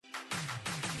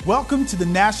Welcome to the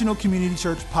National Community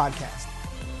Church Podcast.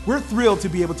 We're thrilled to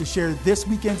be able to share this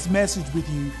weekend's message with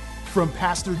you from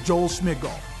Pastor Joel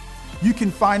Schmidgall. You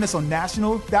can find us on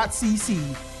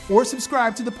national.cc or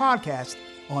subscribe to the podcast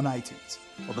on iTunes.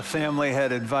 Well, the family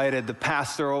had invited the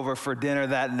pastor over for dinner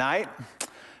that night.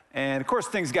 And of course,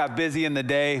 things got busy in the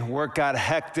day. Work got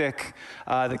hectic.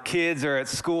 The kids are at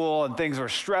school and things were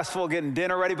stressful getting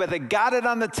dinner ready, but they got it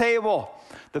on the table.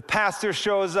 The pastor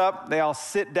shows up. They all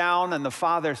sit down and the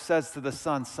father says to the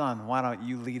son, "Son, why don't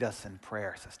you lead us in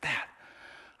prayer?" He says, "Dad,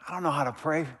 I don't know how to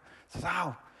pray." He says,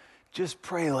 "Oh, just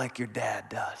pray like your dad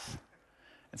does."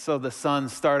 And so the son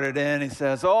started in. He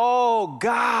says, "Oh,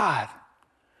 God,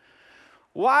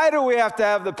 why do we have to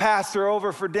have the pastor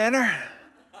over for dinner?"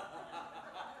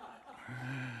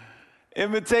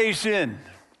 Imitation.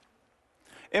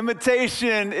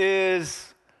 Imitation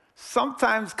is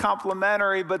sometimes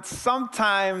complimentary, but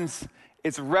sometimes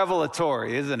it's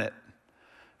revelatory, isn't it?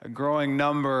 A growing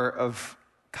number of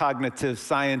cognitive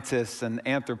scientists and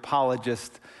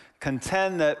anthropologists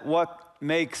contend that what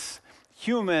makes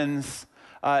humans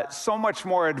so much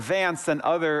more advanced than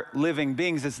other living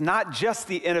beings is not just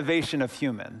the innovation of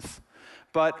humans,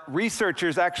 but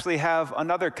researchers actually have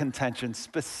another contention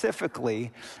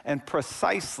specifically and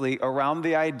precisely around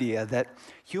the idea that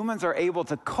humans are able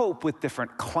to cope with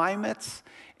different climates,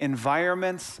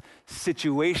 environments,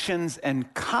 situations,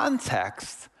 and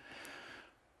contexts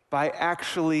by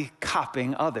actually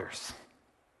copying others.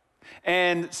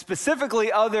 And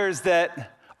specifically others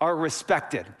that are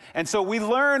respected. And so we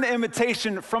learn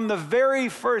imitation from the very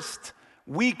first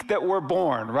week that we're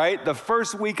born, right? The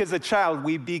first week as a child,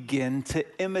 we begin to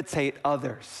imitate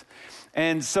others.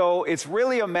 And so it's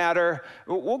really a matter,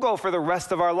 we'll go for the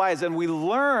rest of our lives, and we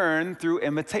learn through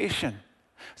imitation.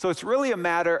 So it's really a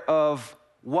matter of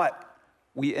what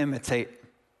we imitate.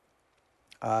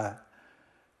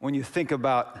 When you think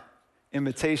about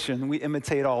imitation, we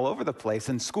imitate all over the place.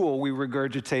 In school, we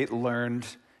regurgitate learned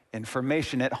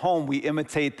information. At home, we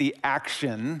imitate the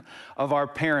action of our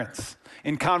parents.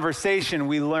 In conversation,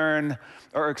 we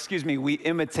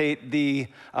imitate the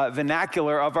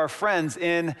vernacular of our friends.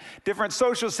 In different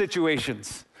social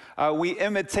situations, we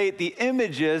imitate the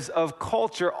images of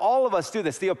culture. All of us do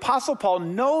this. The Apostle Paul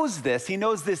knows this. He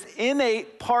knows this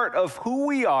innate part of who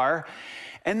we are,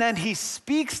 and then he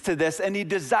speaks to this, and he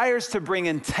desires to bring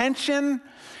intention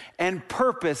and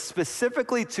purpose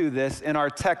specifically to this in our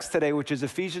text today, which is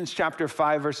Ephesians chapter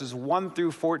 5, verses 1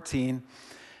 through 14.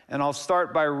 And I'll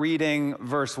start by reading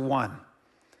verse 1.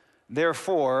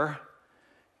 Therefore,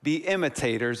 be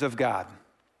imitators of God.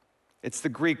 It's the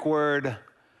Greek word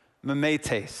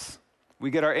mimetes.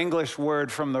 We get our English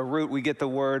word from the root. We get the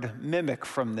word mimic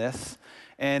from this.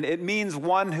 And it means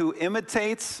one who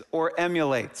imitates or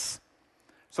emulates.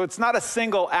 So it's not a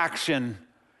single action.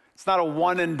 It's not a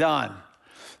one and done.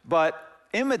 But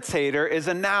imitator is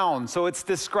a noun, so it's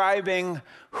describing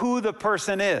who the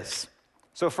person is.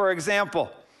 So for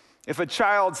example, if a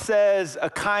child says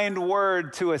a kind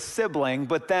word to a sibling,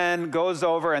 but then goes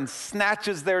over and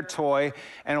snatches their toy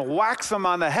and whacks them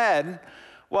on the head,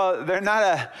 well,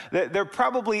 they're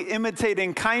probably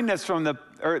imitating kindness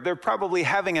or they're probably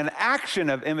having an action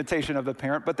of imitation of the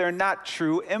parent, but they're not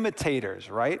true imitators,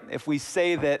 right? If we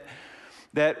say that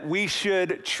we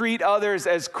should treat others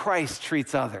as Christ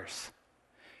treats others.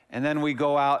 And then we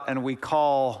go out and we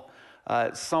call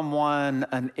someone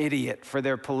an idiot for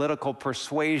their political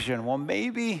persuasion. Well,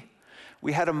 maybe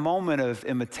we had a moment of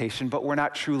imitation, but we're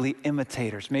not truly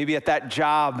imitators. Maybe at that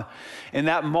job, in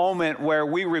that moment where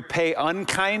we repay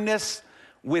unkindness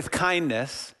with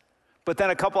kindness, but then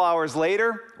a couple hours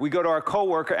later, we go to our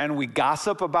coworker and we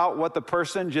gossip about what the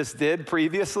person just did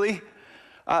previously.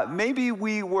 Maybe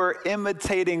we were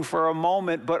imitating for a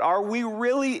moment, but are we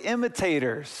really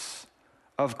imitators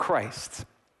of Christ?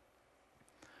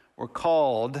 We're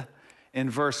called in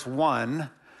verse 1,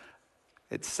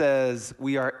 it says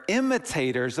we are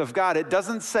imitators of God. It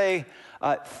doesn't say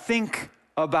think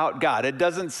about God. It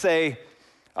doesn't say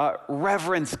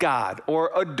reverence God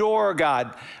or adore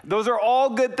God. Those are all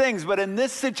good things, but in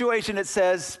this situation it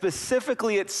says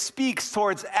specifically it speaks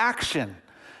towards action.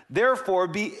 Therefore,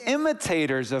 be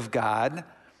imitators of God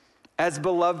as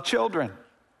beloved children.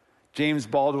 James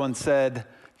Baldwin said,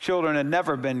 children have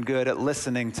never been good at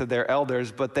listening to their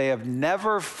elders, but they have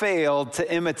never failed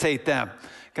to imitate them.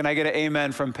 Can I get an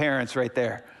amen from parents right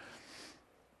there?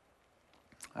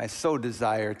 I so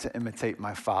desire to imitate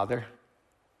my father.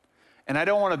 And I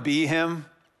don't want to be him.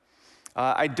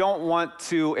 I don't want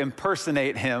to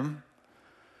impersonate him.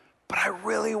 But I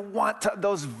really want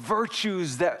those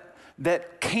virtues that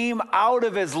that came out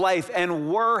of his life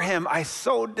and were him. I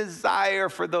so desire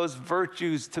for those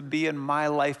virtues to be in my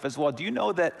life as well. Do you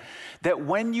know that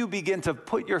when you begin to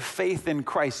put your faith in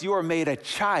Christ, you are made a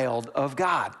child of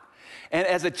God? And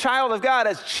as a child of God,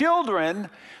 as children,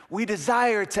 we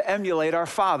desire to emulate our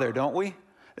Father, don't we?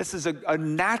 This is a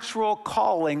natural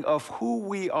calling of who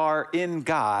we are in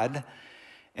God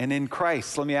and in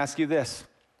Christ. Let me ask you this.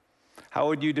 How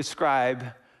would you describe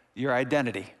your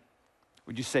identity?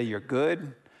 Would you say you're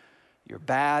good, you're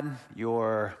bad,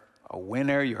 you're a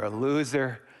winner, you're a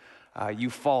loser, you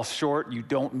fall short, you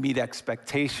don't meet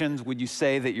expectations? Would you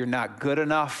say that you're not good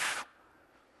enough?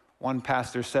 One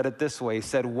pastor said it this way. He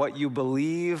said, what you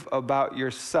believe about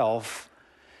yourself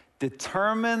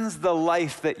determines the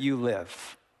life that you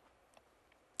live.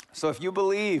 So if you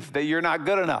believe that you're not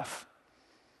good enough,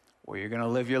 well, you're going to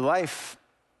live your life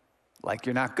like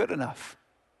you're not good enough.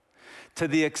 To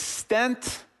the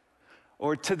extent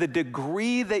or to the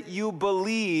degree that you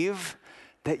believe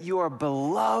that you are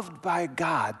beloved by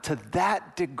God, to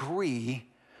that degree,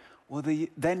 well,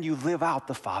 then you live out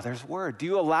the Father's word. Do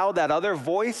you allow that other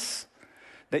voice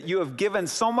that you have given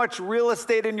so much real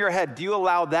estate in your head, do you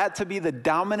allow that to be the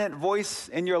dominant voice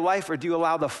in your life, or do you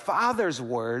allow the Father's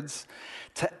words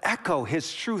to echo,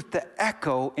 his truth to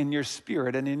echo in your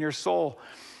spirit and in your soul?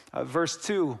 Verse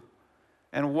 2,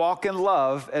 and walk in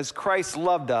love as Christ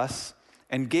loved us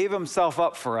and gave himself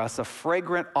up for us, a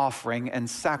fragrant offering and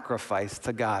sacrifice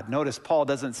to God. Notice Paul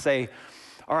doesn't say,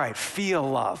 all right, feel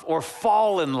love or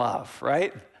fall in love,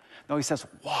 right? No, he says,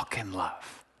 walk in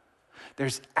love.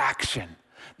 There's action.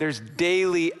 There's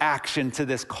daily action to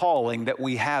this calling that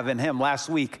we have in him. Last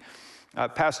week,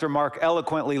 Pastor Mark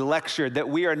eloquently lectured that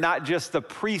we are not just the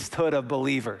priesthood of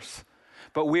believers,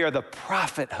 but we are the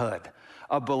prophethood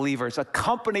of believers, a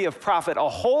company of prophet, a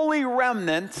holy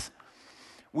remnant.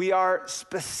 We are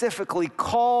specifically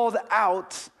called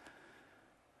out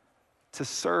to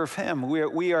serve him.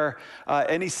 We are,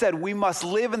 and he said, we must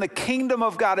live in the kingdom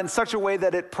of God in such a way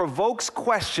that it provokes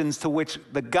questions to which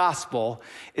the gospel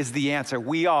is the answer.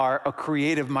 We are a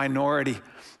creative minority.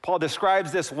 Paul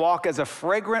describes this walk as a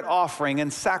fragrant offering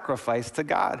and sacrifice to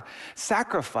God.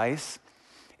 Sacrifice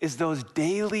is those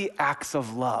daily acts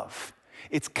of love.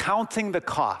 It's counting the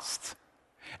cost.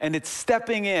 And it's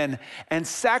stepping in and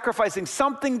sacrificing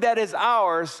something that is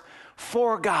ours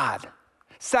for God.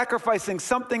 Sacrificing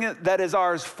something that is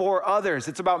ours for others.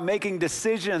 It's about making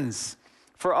decisions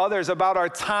for others about our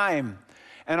time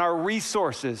and our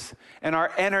resources and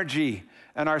our energy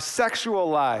and our sexual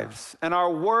lives and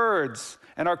our words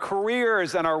and our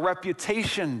careers and our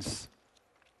reputations.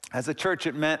 As a church,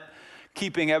 it meant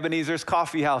keeping Ebenezer's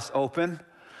Coffee House open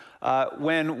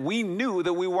when we knew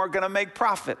that we weren't going to make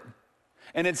profit.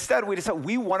 And instead, we decided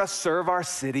we want to serve our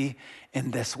city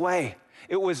in this way.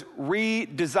 It was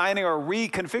redesigning or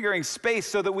reconfiguring space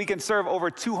so that we can serve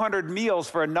over 200 meals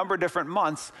for a number of different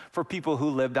months for people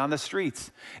who lived on the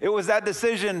streets. It was that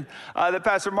decision that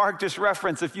Pastor Mark just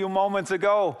referenced a few moments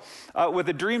ago with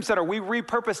the Dream Center. We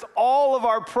repurposed all of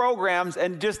our programs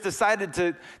and just decided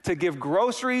to give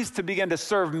groceries, to begin to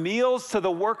serve meals to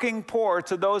the working poor,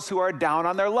 to those who are down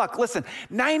on their luck. Listen,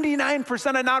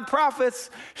 99% of nonprofits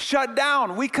shut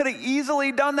down. We could have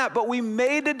easily done that, but we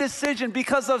made a decision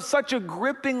because of such a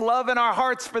gripping love in our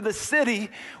hearts for the city.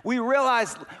 We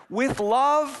realized with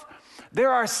love,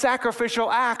 there are sacrificial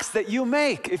acts that you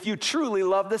make if you truly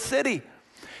love the city.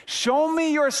 Show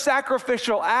me your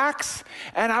sacrificial acts,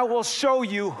 and I will show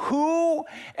you who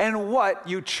and what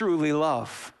you truly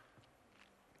love.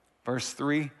 Verse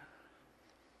 3,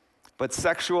 but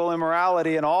sexual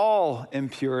immorality and all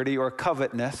impurity or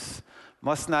covetousness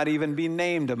must not even be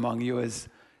named among you as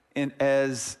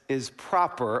is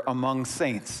proper among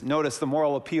saints. Notice the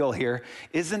moral appeal here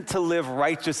isn't to live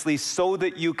righteously so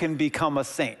that you can become a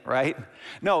saint, right?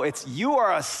 No, it's you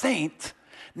are a saint.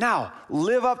 Now,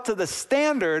 live up to the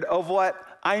standard of what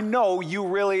I know you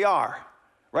really are,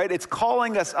 right? It's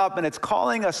calling us up and it's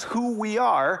calling us who we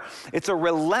are. It's a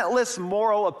relentless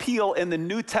moral appeal in the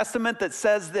New Testament that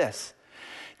says this: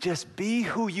 just be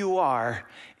who you are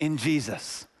in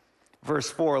Jesus.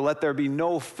 Verse 4, let there be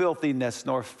no filthiness,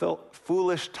 nor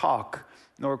foolish talk,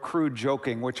 nor crude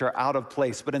joking, which are out of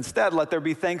place, but instead let there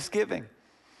be thanksgiving.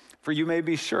 For you may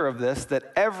be sure of this,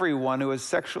 that everyone who is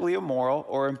sexually immoral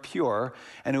or impure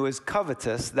and who is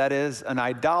covetous, that is, an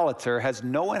idolater, has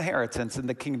no inheritance in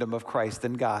the kingdom of Christ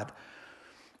and God.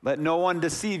 Let no one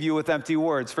deceive you with empty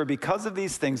words, for because of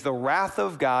these things, the wrath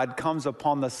of God comes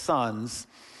upon the sons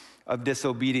of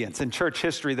disobedience. In church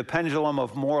history, the pendulum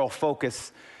of moral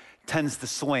focus tends to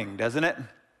swing, doesn't it?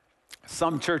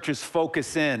 Some churches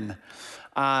focus in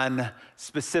on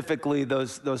specifically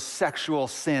those sexual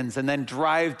sins and then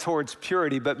drive towards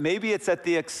purity, but maybe it's at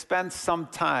the expense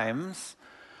sometimes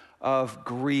of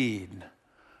greed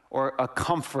or a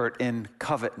comfort in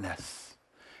covetousness.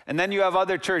 And then you have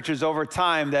other churches over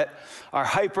time that are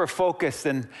hyper-focused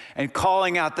and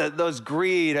calling out those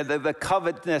greed, the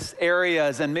covetousness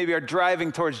areas, and maybe are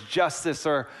driving towards justice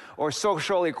or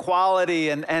social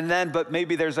equality, but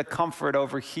maybe there's a comfort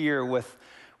over here with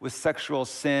sexual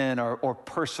sin or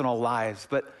personal lives.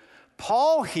 But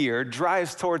Paul here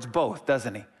drives towards both,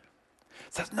 doesn't he?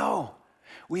 He says, no,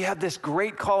 we have this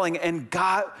great calling, and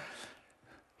God,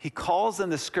 he calls in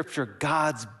the scripture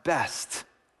God's best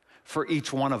for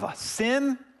each one of us.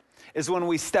 Sin is when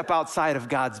we step outside of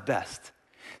God's best,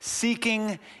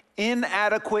 seeking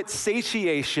inadequate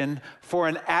satiation for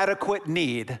an adequate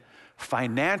need,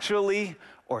 financially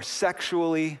or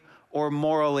sexually or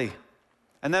morally.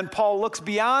 And then Paul looks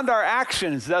beyond our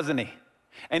actions, doesn't he?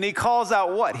 And he calls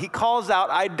out what? He calls out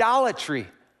idolatry.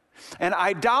 And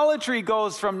idolatry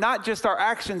goes from not just our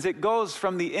actions, it goes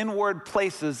from the inward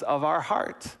places of our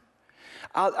heart.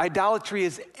 Idolatry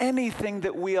is anything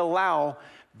that we allow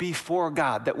before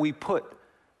God, that we put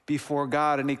before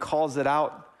God, and he calls it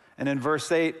out. And in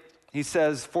verse 8, he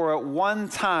says, "For at one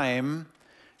time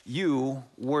you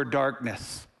were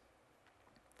darkness."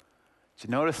 Did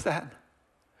you notice that?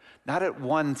 Not at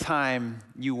one time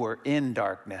you were in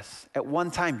darkness. At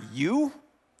one time you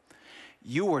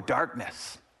were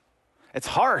darkness. It's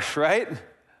harsh, right?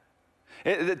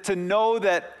 To know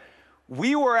that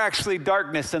we were actually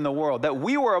darkness in the world, that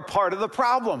we were a part of the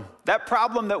problem. That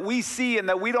problem that we see and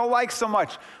that we don't like so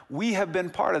much, we have been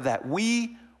part of that.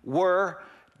 We were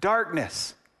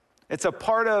darkness. It's a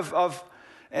part of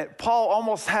Paul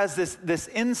almost has this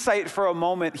insight for a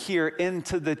moment here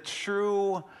into the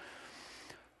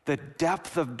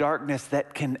depth of darkness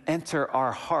that can enter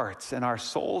our hearts and our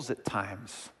souls at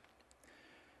times.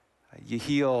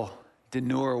 Yehiel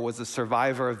Denur was a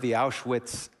survivor of the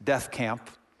Auschwitz death camp.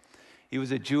 He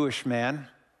was a Jewish man,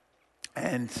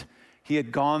 and he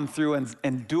had gone through and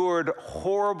endured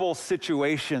horrible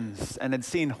situations and had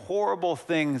seen horrible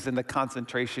things in the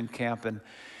concentration camp. And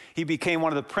he became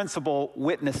one of the principal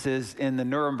witnesses in the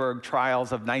Nuremberg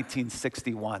trials of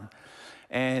 1961.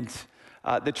 And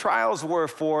the trials were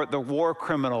for the war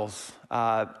criminals,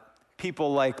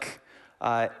 people like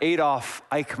Adolf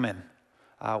Eichmann,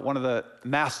 one of the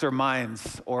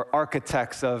masterminds or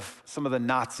architects of some of the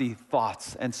Nazi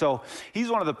thoughts. And so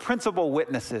he's one of the principal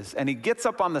witnesses, and he gets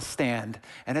up on the stand,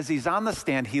 and as he's on the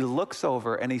stand, he looks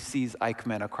over and he sees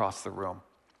Eichmann across the room.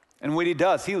 And when he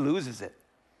does, he loses it.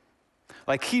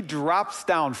 Like he drops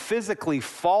down, physically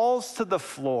falls to the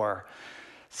floor,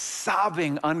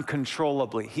 sobbing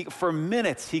uncontrollably. For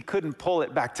minutes, he couldn't pull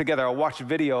it back together. I watched a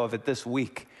video of it this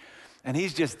week, and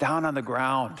he's just down on the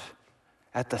ground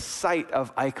at the sight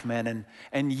of Eichmann.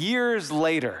 And years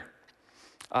later,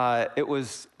 it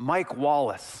was Mike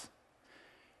Wallace.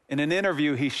 In an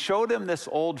interview, he showed him this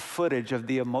old footage of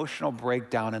the emotional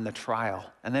breakdown in the trial.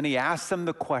 And then he asked him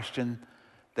the question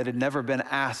that had never been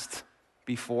asked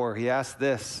before. He asked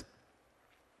this.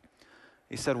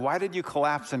 He said, "Why did you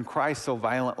collapse and cry so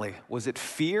violently? Was it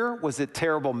fear? Was it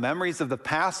terrible memories of the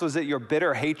past? Was it your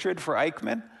bitter hatred for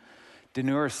Eichmann?"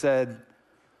 Denur said,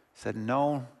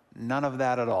 "No, none of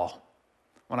that at all.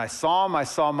 When I saw him, I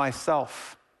saw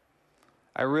myself.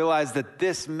 I realized that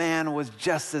this man was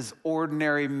just as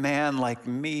ordinary man like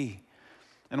me.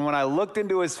 And when I looked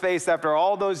into his face after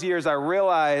all those years, I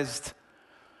realized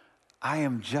I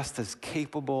am just as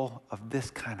capable of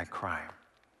this kind of crime."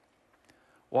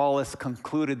 Wallace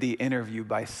concluded the interview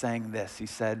by saying this. He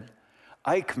said,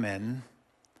 "Eichmann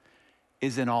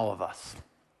is in all of us."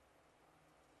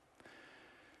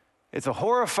 It's a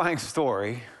horrifying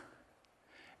story,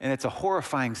 and it's a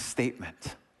horrifying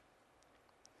statement.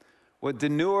 What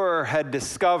Denur had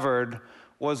discovered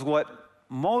was what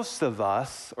most of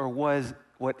us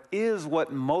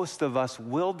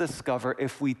will discover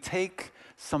if we take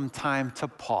some time to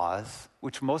pause,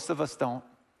 which most of us don't,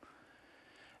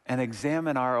 and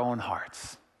examine our own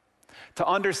hearts. To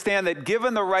understand that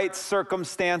given the right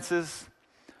circumstances,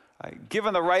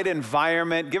 given the right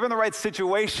environment, given the right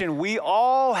situation, we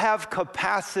all have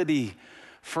capacity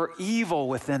for evil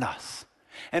within us.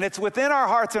 And it's within our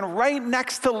hearts, and right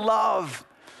next to love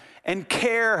and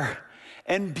care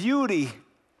and beauty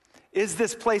is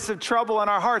this place of trouble in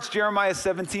our hearts. Jeremiah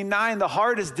 17:9, "The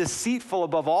heart is deceitful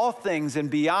above all things and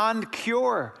beyond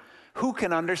cure. Who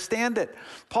can understand it?"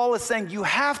 Paul is saying you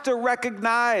have to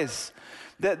recognize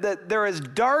that there is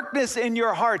darkness in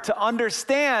your heart to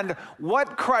understand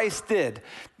what Christ did,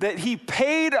 that he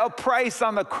paid a price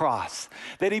on the cross,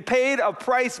 that he paid a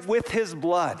price with his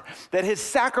blood, that his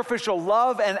sacrificial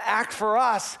love and act for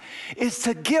us is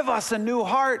to give us a new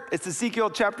heart. It's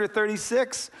Ezekiel chapter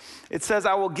 36. It says,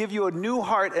 I will give you a new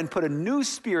heart and put a new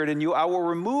spirit in you. I will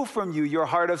remove from you your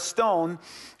heart of stone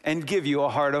and give you a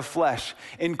heart of flesh.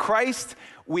 In Christ,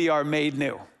 we are made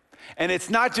new. And it's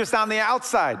not just on the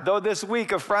outside. Though this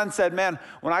week a friend said, man,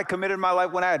 when I committed my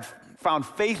life, when I had found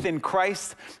faith in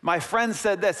Christ, my friend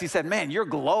said this. He said, man, you're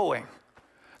glowing.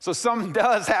 So something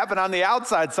does happen on the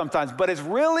outside sometimes, but it's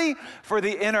really for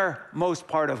the innermost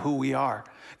part of who we are.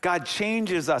 God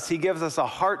changes us. He gives us a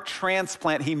heart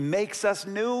transplant. He makes us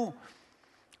new.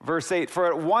 Verse 8, for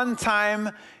at one time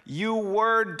you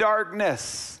were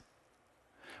darkness.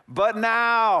 But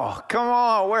now, come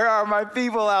on, where are my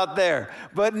people out there?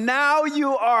 But now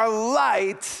you are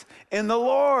light in the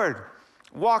Lord.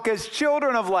 Walk as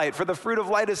children of light, for the fruit of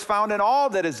light is found in all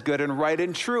that is good and right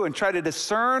and true, and try to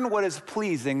discern what is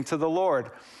pleasing to the Lord.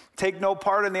 Take no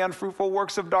part in the unfruitful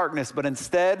works of darkness, but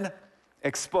instead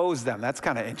expose them. That's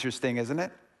kind of interesting, isn't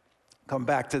it? Come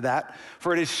back to that.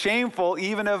 For it is shameful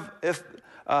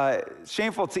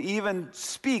shameful to even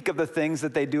speak of the things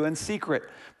that they do in secret.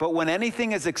 But when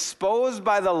anything is exposed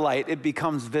by the light, it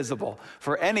becomes visible.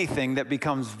 For anything that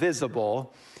becomes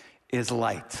visible is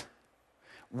light.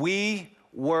 We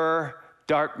were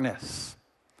darkness.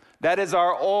 That is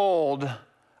our old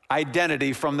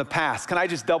identity from the past. Can I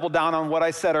just double down on what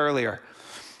I said earlier?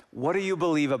 What do you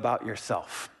believe about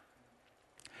yourself?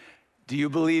 Do you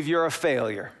believe you're a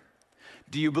failure?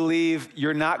 Do you believe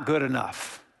you're not good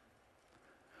enough?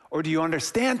 Or do you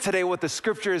understand today what the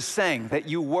scripture is saying, that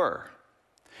you were?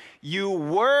 You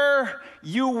were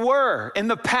in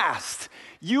the past.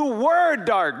 You were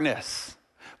darkness.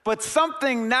 But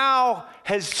something now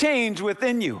has changed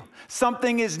within you.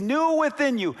 Something is new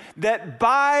within you, that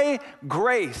by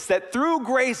grace, that through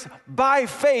grace, by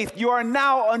faith, you are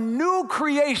now a new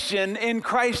creation in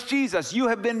Christ Jesus. You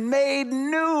have been made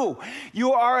new.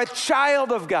 You are a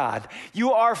child of God.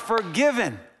 You are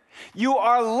forgiven. You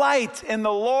are light in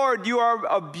the Lord. You are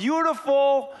a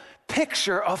beautiful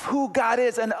picture of who God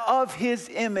is and of his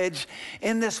image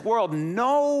in this world.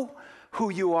 Know who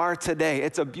you are today.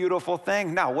 It's a beautiful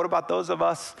thing. Now, what about those of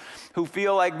us who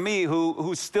feel like me,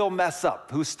 who still mess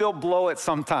up, who still blow it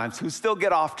sometimes, who still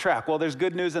get off track? Well, there's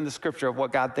good news in the scripture of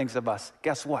what God thinks of us.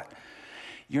 Guess what?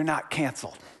 You're not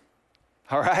canceled.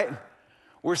 All right?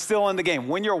 We're still in the game.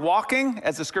 When you're walking,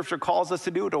 as the scripture calls us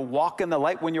to do, to walk in the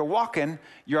light, when you're walking,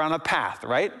 you're on a path,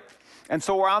 right? And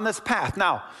so we're on this path.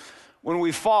 Now, when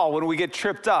we fall, when we get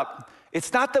tripped up,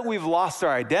 it's not that we've lost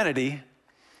our identity.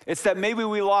 It's that maybe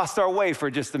we lost our way for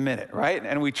just a minute, right?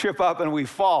 And we trip up and we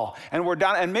fall and we're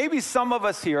down. And maybe some of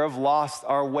us here have lost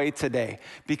our way today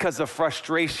because of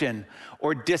frustration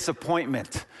or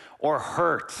disappointment or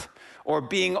hurt or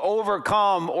being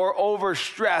overcome or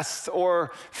overstressed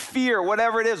or fear,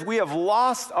 whatever it is. We have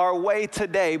lost our way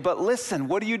today. But listen,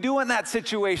 what do you do in that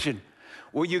situation?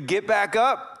 Will you get back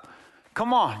up?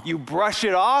 Come on, you brush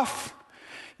it off,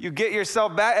 you get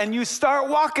yourself back, and you start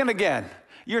walking again.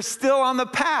 You're still on the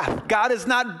path. God is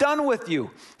not done with you.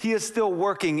 He is still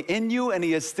working in you, and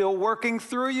he is still working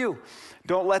through you.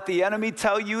 Don't let the enemy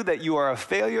tell you that you are a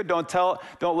failure. Don't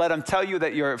let him tell you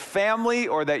that your family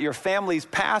or that your family's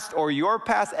past or your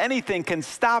past, anything can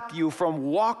stop you from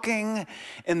walking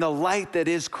in the light that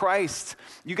is Christ.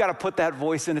 You got to put that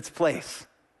voice in its place.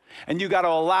 And you got to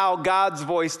allow God's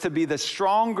voice to be the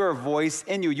stronger voice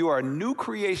in you. You are a new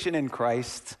creation in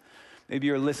Christ. Maybe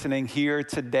you're listening here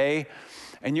today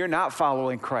and you're not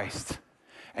following Christ.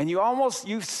 And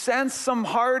you sense some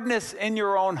hardness in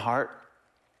your own heart.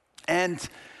 And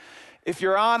if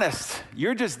you're honest,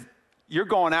 you're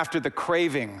going after the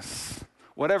cravings.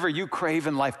 Whatever you crave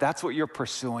in life, that's what you're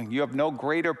pursuing. You have no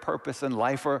greater purpose in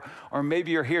life, or maybe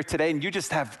you're here today and you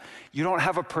don't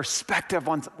have a perspective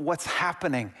on what's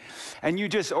happening. And you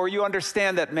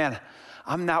understand that, man,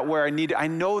 I'm not where I need it. I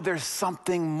know there's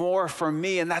something more for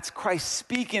me, and that's Christ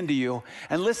speaking to you.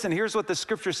 And listen, here's what the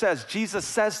scripture says. Jesus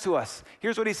says to us,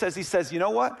 here's what he says. He says, you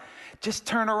know what? Just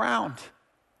turn around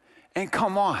and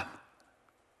come on.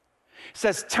 He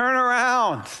says, turn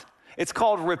around. It's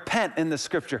called repent in the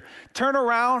scripture. Turn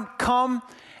around, come,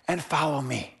 and follow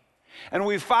me. And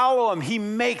we follow him. He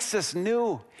makes us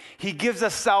new. He gives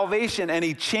us salvation, and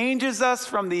he changes us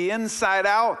from the inside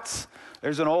out.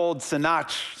 There's an old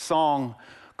Sinach song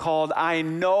called I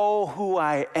Know Who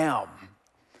I Am.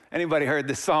 Anybody heard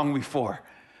this song before?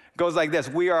 It goes like this.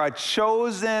 We are a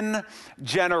chosen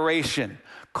generation,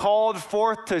 called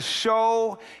forth to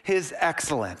show his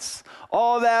excellence.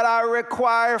 All that I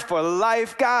require for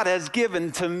life, God has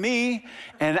given to me,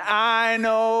 and I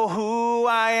know who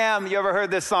I am. You ever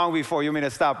heard this song before? You mean to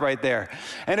stop right there?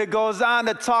 And it goes on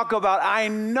to talk about, I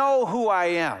know who I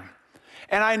am,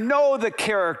 and I know the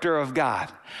character of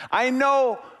God. I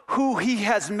know who he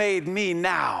has made me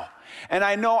now, and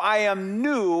I know I am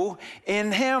new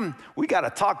in him. We got to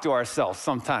talk to ourselves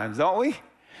sometimes, don't we?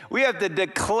 We have to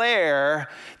declare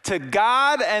to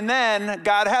God, and then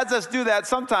God has us do that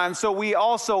sometimes so we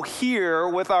also hear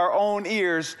with our own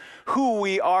ears who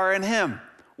we are in him.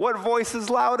 What voice is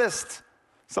loudest?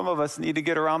 Some of us need to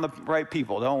get around the right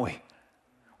people, don't we?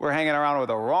 We're hanging around with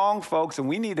the wrong folks, and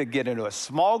we need to get into a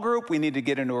small group. We need to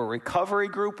get into a recovery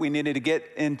group. We need to get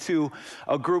into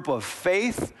a group of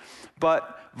faith.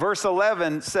 But verse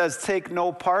 11 says, take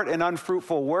no part in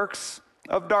unfruitful works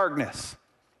of darkness.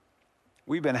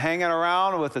 We've been hanging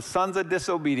around with the sons of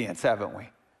disobedience, haven't we?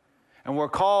 And we're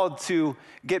called to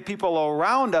get people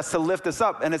around us to lift us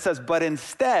up. And it says, but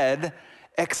instead,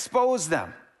 expose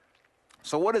them.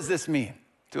 So what does this mean,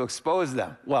 to expose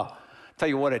them? Well, I'll tell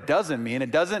you what it doesn't mean.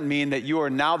 It doesn't mean that you are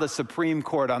now the Supreme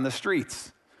Court on the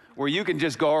streets, where you can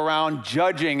just go around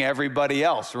judging everybody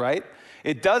else, right?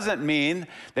 It doesn't mean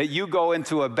that you go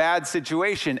into a bad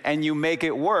situation and you make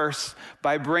it worse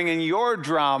by bringing your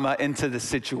drama into the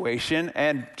situation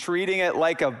and treating it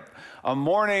like a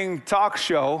morning talk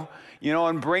show,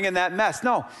 and bringing that mess.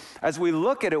 No, as we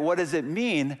look at it, what does it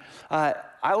mean?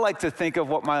 I like to think of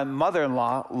what my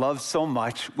mother-in-law loves so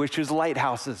much, which is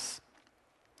lighthouses.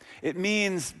 It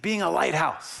means being a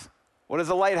lighthouse. What does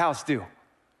a lighthouse do?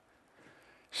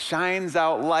 Shines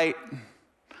out light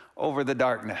over the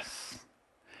darkness.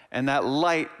 And that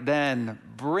light then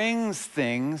brings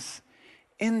things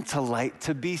into light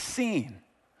to be seen.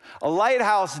 A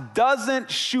lighthouse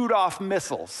doesn't shoot off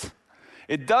missiles.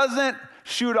 It doesn't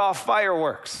shoot off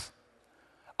fireworks.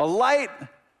 A light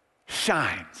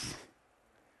shines.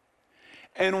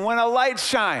 And when a light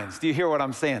shines, do you hear what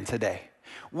I'm saying today?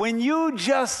 When you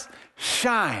just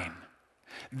shine,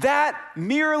 that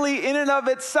merely in and of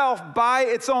itself, by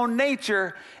its own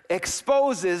nature,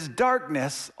 exposes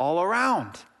darkness all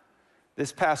around.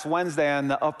 This past Wednesday on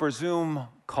the Upper Zoom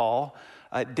call,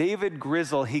 David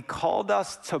Grizzle, he called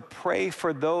us to pray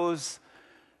for those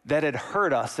that had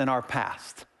hurt us in our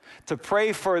past, to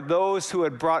pray for those who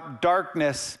had brought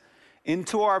darkness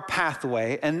into our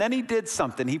pathway. And then he did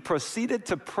something. He proceeded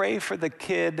to pray for the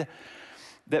kid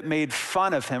that made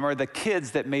fun of him, or the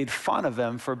kids that made fun of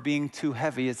him for being too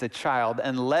heavy as a child,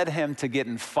 and led him to get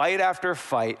in fight after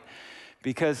fight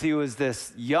because he was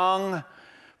this young,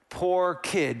 poor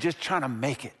kid just trying to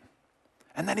make it.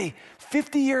 And then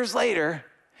 50 years later,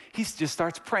 he just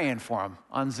starts praying for him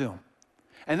on Zoom.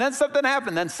 And then something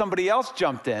happened. Then somebody else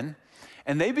jumped in,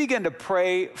 and they began to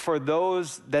pray for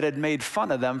those that had made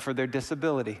fun of them for their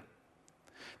disability.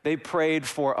 They prayed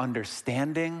for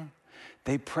understanding.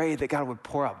 They prayed that God would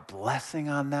pour out blessing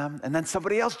on them. And then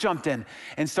somebody else jumped in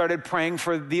and started praying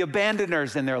for the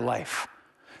abandoners in their life,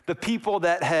 the people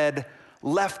that had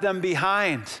left them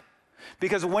behind.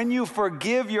 Because when you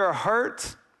forgive your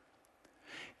hurt,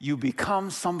 you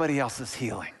become somebody else's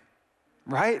healing,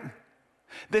 right?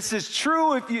 This is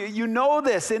true if you know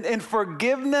this. In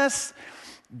forgiveness,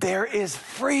 there is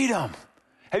freedom.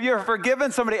 Have you ever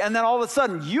forgiven somebody and then all of a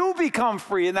sudden you become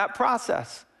free in that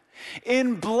process?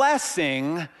 In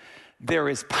blessing, there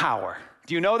is power.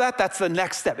 Do you know that? That's the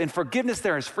next step. In forgiveness,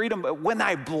 there is freedom. But when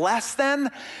I bless, then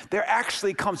there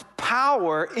actually comes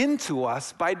power into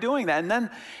us by doing that. And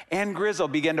then Ann Grizzle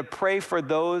began to pray for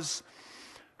those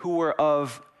who were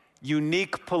of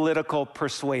unique political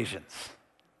persuasions.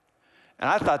 And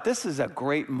I thought this is a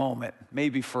great moment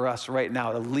maybe for us right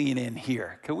now to lean in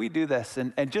here. Can we do this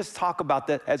and just talk about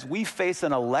that as we face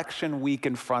an election week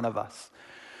in front of us?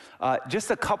 Just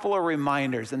a couple of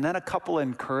reminders and then a couple of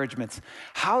encouragements.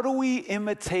 How do we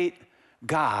imitate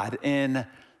God in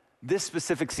this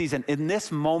specific season, in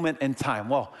this moment in time?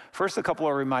 Well, first, a couple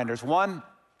of reminders. One,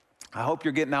 I hope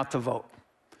you're getting out to vote.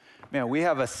 Man, we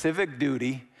have a civic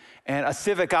duty and a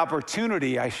civic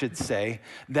opportunity, I should say,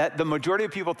 that the majority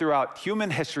of people throughout human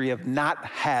history have not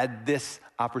had this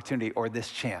opportunity or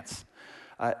this chance.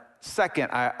 Second,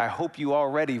 I hope you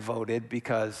already voted,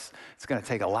 because it's going to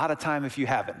take a lot of time if you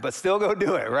haven't, but still go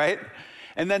do it, right?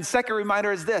 And then second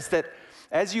reminder is this, that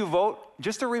as you vote,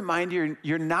 just a reminder,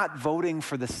 you're not voting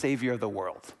for the Savior of the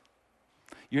world.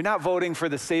 You're not voting for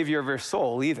the Savior of your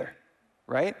soul either,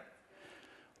 right?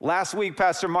 Last week,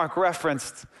 Pastor Mark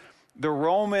referenced the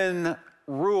Roman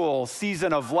rule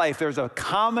season of life. There's a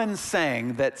common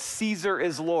saying that Caesar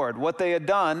is Lord. What they had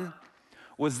done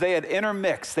was they had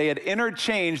intermixed, they had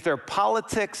interchanged their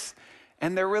politics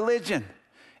and their religion.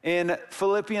 In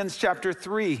Philippians chapter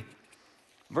 3,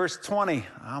 verse 20,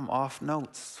 I'm off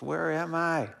notes. Where am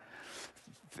I?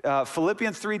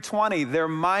 Philippians 3:20, their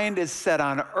mind is set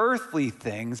on earthly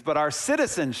things, but our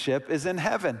citizenship is in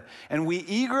heaven. And we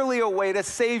eagerly await a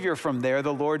Savior from there,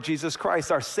 the Lord Jesus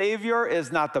Christ. Our Savior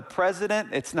is not the president.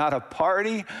 It's not a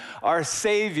party. Our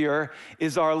Savior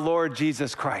is our Lord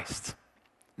Jesus Christ.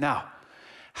 Now,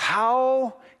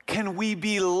 how can we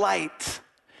be light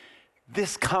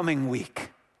this coming week?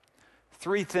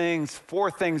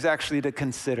 Four things actually to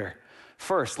consider.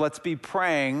 First, let's be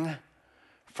praying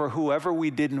for whoever we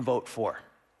didn't vote for,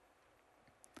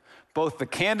 both the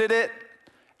candidate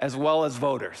as well as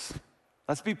voters.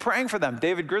 Let's be praying for them.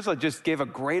 David Griswold just gave a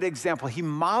great example. He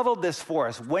modeled this for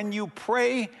us. When you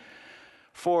pray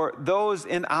for those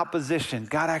in opposition,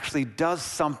 God actually does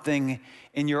something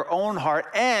in your own heart,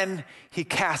 and he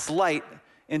casts light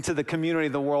into the community,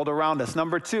 the world around us.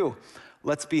 Number 2,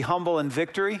 let's be humble in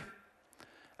victory,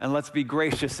 and let's be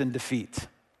gracious in defeat.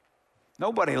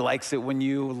 Nobody likes it when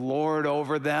you lord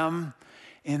over them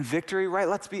in victory, right?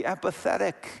 Let's be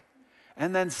empathetic.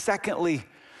 And then secondly,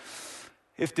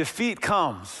 if defeat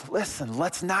comes, listen,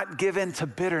 let's not give in to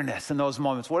bitterness in those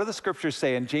moments. What do the scriptures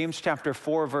say? In James chapter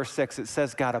 4, verse 6, it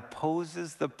says, God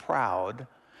opposes the proud,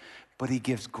 but he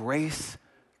gives grace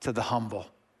to the humble.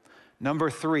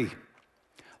 Number 3,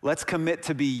 let's commit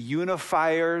to be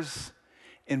unifiers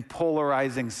in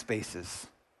polarizing spaces.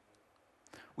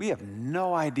 We have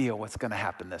no idea what's going to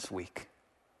happen this week.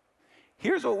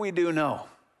 Here's what we do know.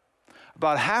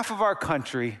 About half of our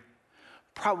country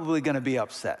probably going to be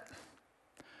upset,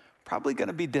 probably going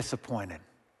to be disappointed,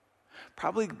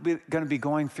 probably going to be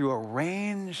going through a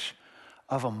range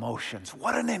of emotions.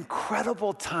 What an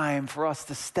incredible time for us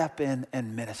to step in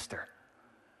and minister.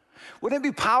 Wouldn't it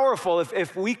be powerful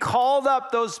if we called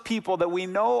up those people that we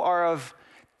know are of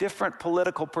different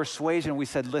political persuasion? We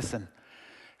said, listen,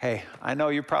 hey, I know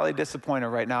you're probably disappointed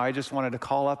right now. I just wanted to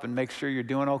call up and make sure you're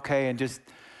doing okay and just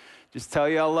tell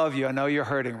you I love you. I know you're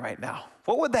hurting right now.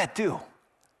 What would that do?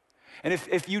 And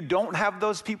if you don't have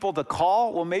those people to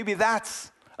call, well, maybe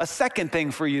that's a second thing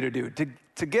for you to do,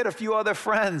 to get a few other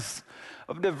friends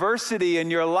of diversity in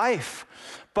your life.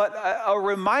 But a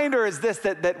reminder is this,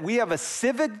 that we have a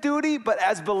civic duty, but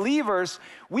as believers,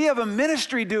 we have a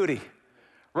ministry duty,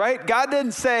 right? God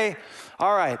didn't say,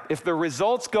 all right, if the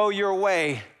results go your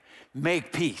way,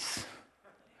 make peace.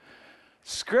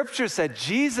 Scripture said,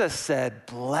 Jesus said,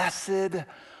 blessed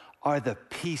are the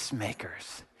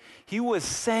peacemakers. He was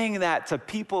saying that to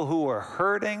people who were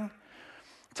hurting,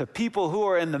 to people who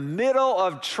are in the middle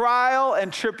of trial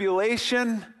and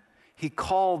tribulation. He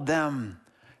called them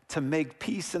to make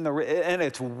peace and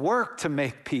it's work to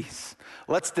make peace.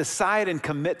 Let's decide and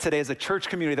commit today as a church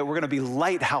community that we're going to be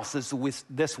lighthouses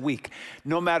this week,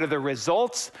 no matter the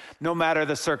results, no matter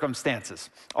the circumstances.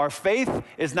 Our faith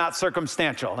is not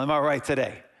circumstantial. Am I right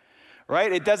today?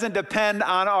 Right? It doesn't depend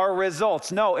on our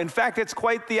results. No, in fact, it's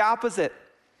quite the opposite.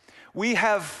 We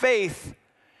have faith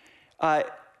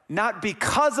not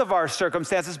because of our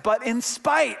circumstances, but in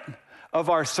spite of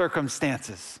our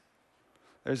circumstances.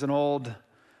 There's an old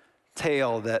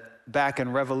tale that back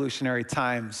in revolutionary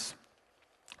times,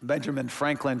 Benjamin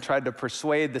Franklin tried to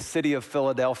persuade the city of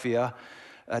Philadelphia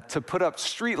to put up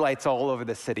streetlights all over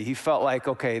the city. He felt like,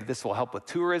 okay, this will help with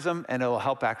tourism and it will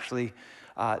help actually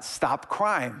stop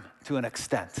crime to an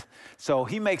extent. So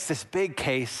he makes this big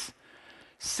case.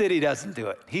 City doesn't do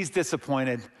it. He's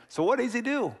disappointed. So what does he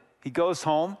do? He goes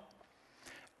home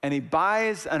and he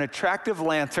buys an attractive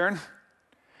lantern,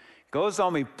 goes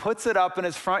home, he puts it up in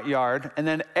his front yard, and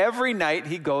then every night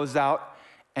he goes out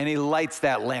and he lights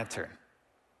that lantern.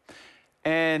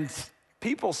 And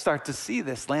people start to see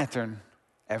this lantern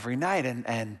every night,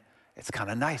 and it's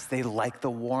kind of nice. They like the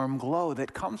warm glow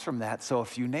that comes from that, so a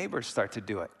few neighbors start to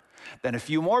do it. Then a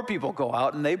few more people go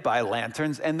out and they buy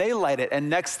lanterns and they light it, and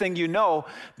next thing you know,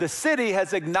 the city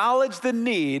has acknowledged the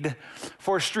need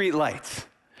for street lights,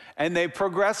 and they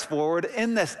progress forward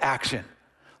in this action.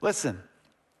 Listen,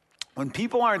 when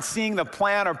people aren't seeing the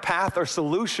plan or path or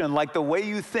solution like the way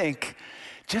you think,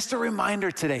 just a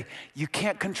reminder today, you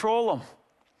can't control them.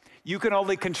 You can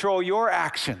only control your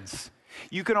actions.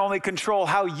 You can only control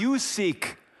how you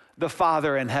seek the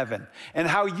Father in heaven and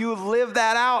how you live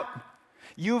that out.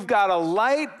 You've got to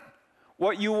light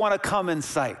what you want to come in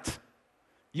sight.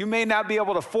 You may not be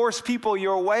able to force people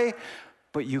your way,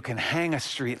 but you can hang a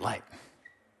street light.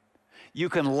 You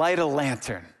can light a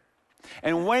lantern.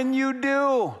 And when you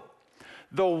do,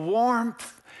 the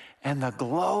warmth and the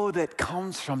glow that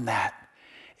comes from that,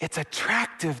 it's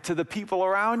attractive to the people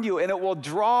around you, and it will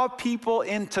draw people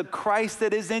into Christ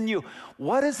that is in you.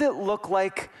 What does it look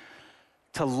like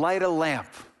to light a lamp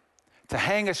to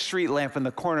hang a street lamp in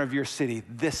the corner of your city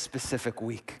this specific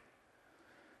week,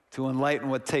 to enlighten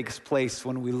what takes place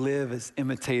when we live as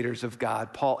imitators of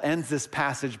God. Paul ends this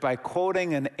passage by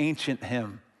quoting an ancient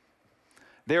hymn.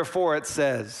 Therefore it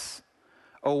says,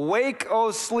 "Awake,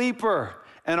 O sleeper,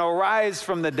 and arise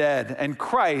from the dead, and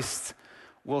Christ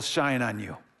will shine on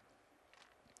you."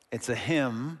 It's a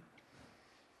hymn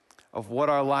of what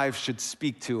our lives should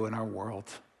speak to in our world.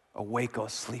 Awake, O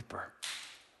sleeper.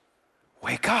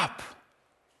 Wake up.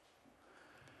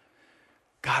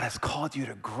 God has called you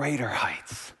to greater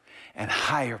heights and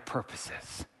higher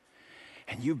purposes.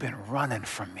 And you've been running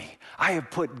from me. I have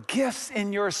put gifts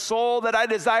in your soul that I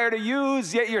desire to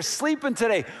use, yet you're sleeping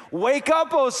today. Wake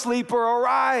up, O sleeper,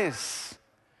 arise.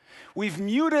 We've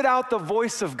muted out the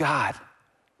voice of God.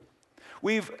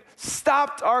 We've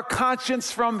stopped our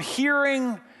conscience from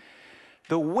hearing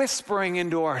the whispering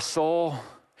into our soul.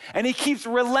 And he keeps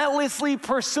relentlessly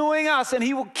pursuing us, and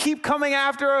he will keep coming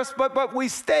after us, but we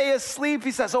stay asleep. He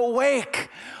says, awake,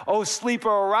 O sleeper,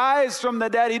 arise from the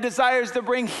dead. He desires to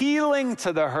bring healing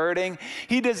to the hurting.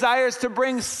 He desires to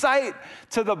bring sight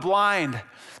to the blind.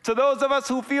 To those of us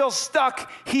who feel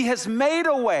stuck, he has made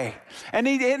a way. And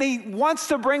he wants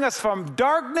to bring us from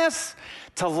darkness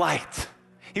to light.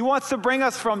 He wants to bring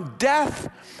us from death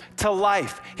to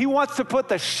life. He wants to put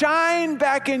the shine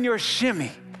back in your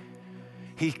shimmy.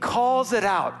 He calls it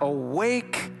out,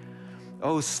 awake,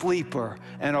 O sleeper,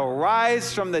 and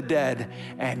arise from the dead,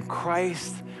 and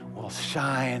Christ will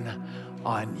shine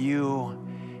on you.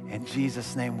 In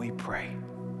Jesus' name we pray.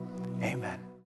 Amen.